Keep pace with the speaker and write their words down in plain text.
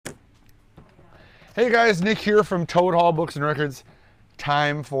Hey guys, Nick here from Toad Hall Books and Records.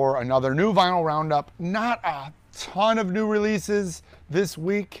 Time for another new vinyl roundup. Not a ton of new releases this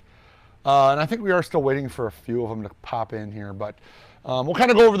week, and I think we are still waiting for a few of them to pop in here, but we'll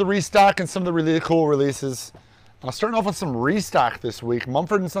kind of go over the restock and some of the really cool releases. Starting off with some restock this week.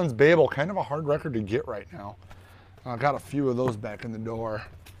 Mumford & Sons Babel, kind of a hard record to get right now. Got a few of those back in the door.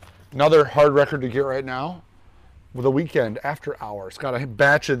 Another hard record to get right now with The Weekend, After Hours. Got a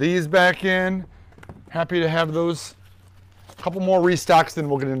batch of these back in. Happy to have those. A couple more restocks, then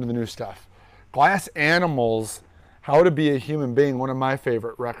we'll get into the new stuff. Glass Animals, How to Be a Human Being, one of my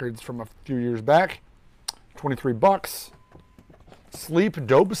favorite records from a few years back. 23 bucks. Sleep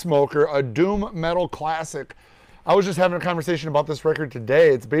Dope Smoker, a doom metal classic. I was just having a conversation about this record today.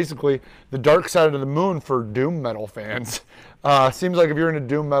 It's basically the dark side of the moon for doom metal fans. Seems like if you're into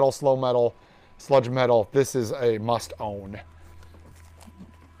doom metal, slow metal, sludge metal, this is a must own.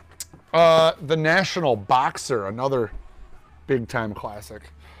 The National Boxer, another big time classic.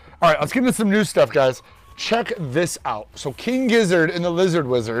 All right, let's get into some new stuff, guys. Check this out. So King Gizzard and the Lizard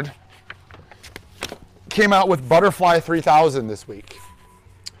Wizard came out with Butterfly 3000 this week.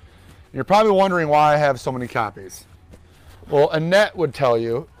 You're probably wondering why I have so many copies. Well, Annette would tell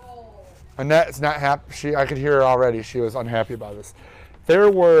you. Annette's not happy. I could hear her already. She was unhappy about this. There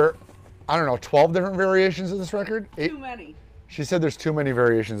were, I don't know, 12 different variations of this record? Too many. She said there's too many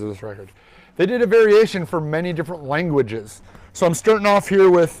variations of this record. They did a variation for many different languages. So I'm starting off here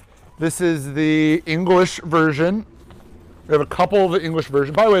with, this is the English version. We have a couple of the English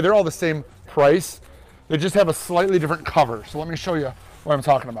versions. By the way, they're all the same price. They just have a slightly different cover. So let me show you what I'm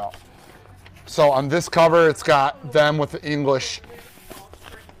talking about. So on this cover, it's got them with the English.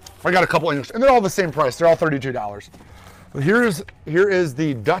 I got a couple English, and they're all the same price. They're all $32. Well, here is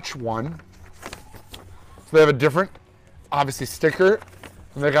the Dutch one. So they have a different, obviously, sticker,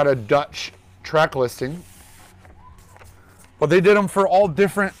 and they got a Dutch track listing. But they did them for all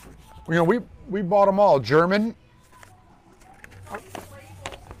different, you know, we bought them all. German.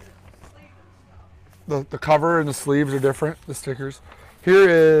 The cover and the sleeves are different, the stickers. Here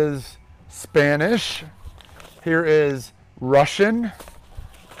is Spanish. Here is Russian.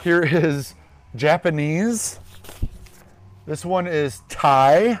 Here is Japanese. This one is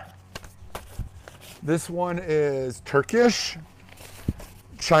Thai. This one is Turkish,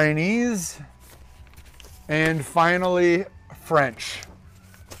 Chinese, and finally French.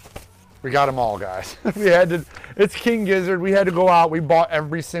 We got them all, guys. It's King Gizzard. We had to go out. We bought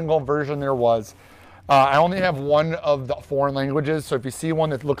every single version there was. I only have one of the foreign languages, so if you see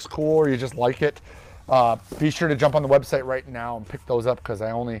one that looks cool or you just like it, be sure to jump on the website right now and pick those up, because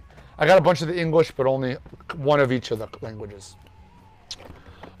I got a bunch of the English, but only one of each of the languages.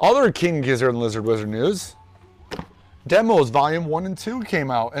 Other King Gizzard and Lizard Wizard news. Demos Volume 1 and 2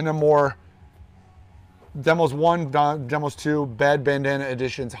 came out in a more Demos 1, Demos 2, Bad Bandana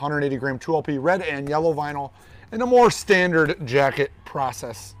editions, 180 gram 2LP red and yellow vinyl, and a more standard jacket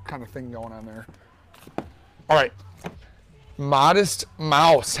process kind of thing going on there. All right, Modest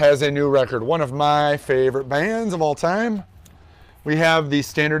Mouse has a new record, one of my favorite bands of all time. We have the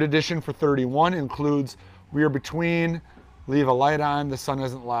standard edition for $31, includes We Are Between, Leave a Light On, The Sun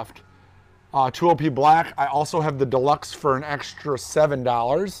Hasn't Left. 2LP Black, I also have the deluxe for an extra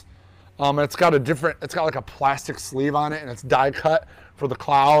 $7. And it's got like a plastic sleeve on it, and it's die cut for the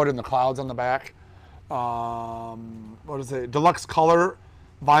cloud and the clouds on the back. What is it? Deluxe color,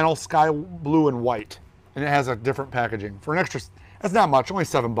 vinyl, sky blue and white. And it has a different packaging. For an extra, that's not much, only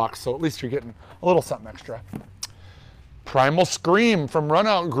 $7, so at least you're getting a little something extra. Primal Scream from Run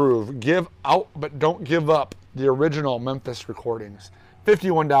Out Groove, Give Out But Don't Give Up, the original Memphis recordings.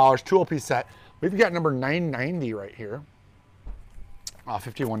 $51, 2LP set. We've got number 990 right here.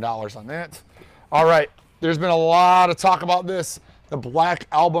 $51 on that. All right, there's been a lot of talk about this. The Black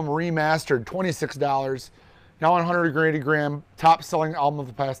Album Remastered, $26. Now 180 gram, top selling album of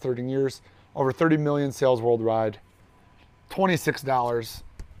the past 13 years. Over 30 million sales worldwide. $26.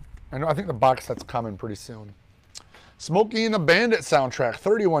 I think the box set's coming pretty soon. Smokey and the Bandit soundtrack,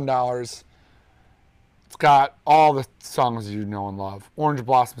 $31. It's got all the songs you know and love. Orange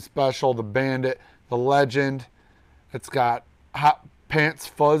Blossom Special, The Bandit, The Legend. It's got Hot Pants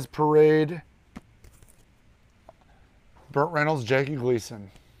Fuzz Parade. Burt Reynolds, Jackie Gleason.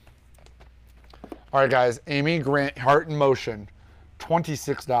 All right, guys. Amy Grant, Heart in Motion,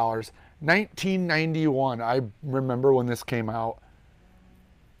 $26. 1991. I remember when this came out.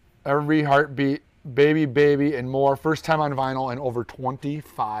 Every Heartbeat, Baby Baby, and more. First time on vinyl in over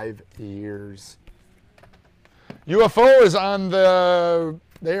 25 years. UFO is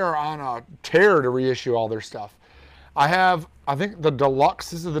they are on a tear to reissue all their stuff. I think the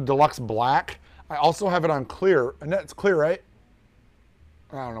deluxe, this is the deluxe black. I also have it on clear. Annette, it's clear, right?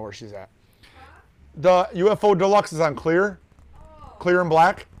 I don't know where she's at. The UFO Deluxe is on clear. Clear and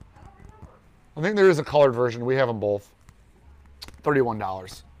black. I think there is a colored version. We have them both.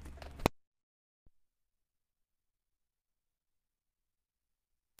 $31.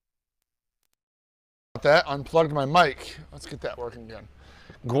 That unplugged my mic. Let's get that working again.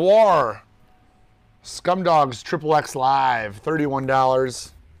 Guar. Scumdogs Triple X Live.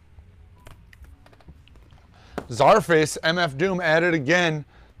 $31. Czarface MF Doom added again.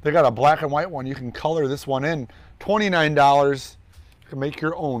 They got a black and white one. You can color this one in. $29. You can make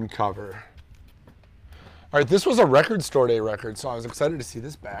your own cover. All right, this was a record store day record, so I was excited to see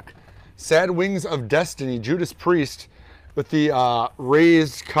this back. Sad Wings of Destiny, Judas Priest, with the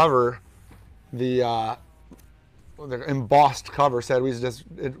raised cover, the embossed cover. Sad Wings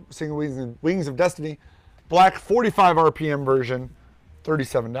of Destiny, black 45 RPM version,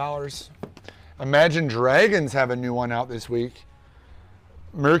 $37. Imagine Dragons have a new one out this week.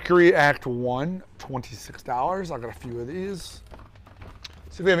 Mercury Act 1, $26. I've got a few of these.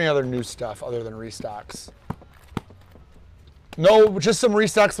 See if we have any other new stuff other than restocks. No, just some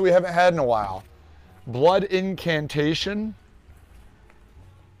restocks that we haven't had in a while. Blood Incantation.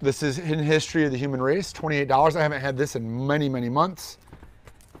 This is in History of the Human Race, $28. I haven't had this in many, many months.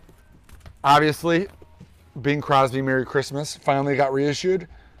 Obviously, Bing Crosby, Merry Christmas, finally got reissued.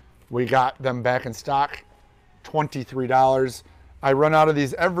 We got them back in stock, $23. I run out of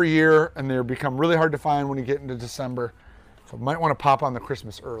these every year, and they become really hard to find when you get into December. So might want to pop on the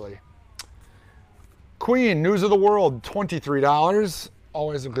Christmas early. Queen, News of the World, $23.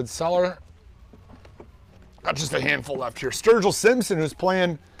 Always a good seller. Got just a handful left here. Sturgill Simpson, who's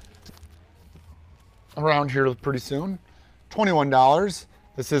playing around here pretty soon, $21.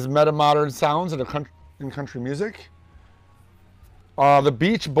 This is Meta Modern Sounds in country music. The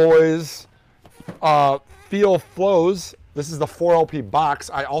Beach Boys, Feel Flows. This is the 4 LP box.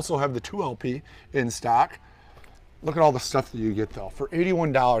 I also have the 2 LP in stock. Look at all the stuff that you get though. For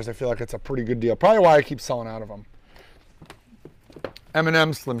 $81, I feel like it's a pretty good deal. Probably why I keep selling out of them.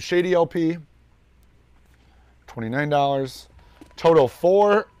 Eminem Slim Shady LP, $29. Toto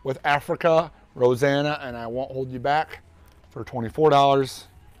 4 with Africa, Rosanna, and I Won't Hold You Back for $24.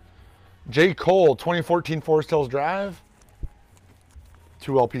 J. Cole, 2014 Forest Hills Drive,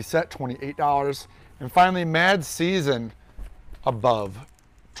 2 LP set, $28. And finally, Mad Season Above,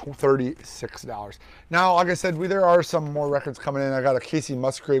 $36. Now, like I said, there are some more records coming in. I got a Casey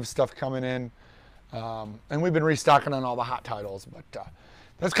Musgrave stuff coming in. And we've been restocking on all the hot titles. But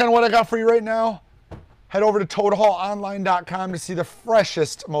that's kind of what I got for you right now. Head over to ToadHallOnline.com to see the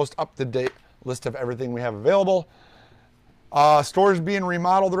freshest, most up-to-date list of everything we have available. Store's being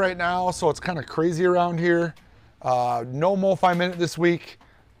remodeled right now, so it's kind of crazy around here. No MoFi Minute this week,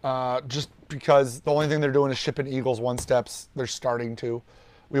 just because the only thing they're doing is shipping Eagles One Steps. They're starting to.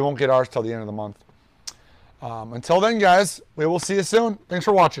 We won't get ours till the end of the month. Until then, guys, we will see you soon. Thanks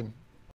for watching.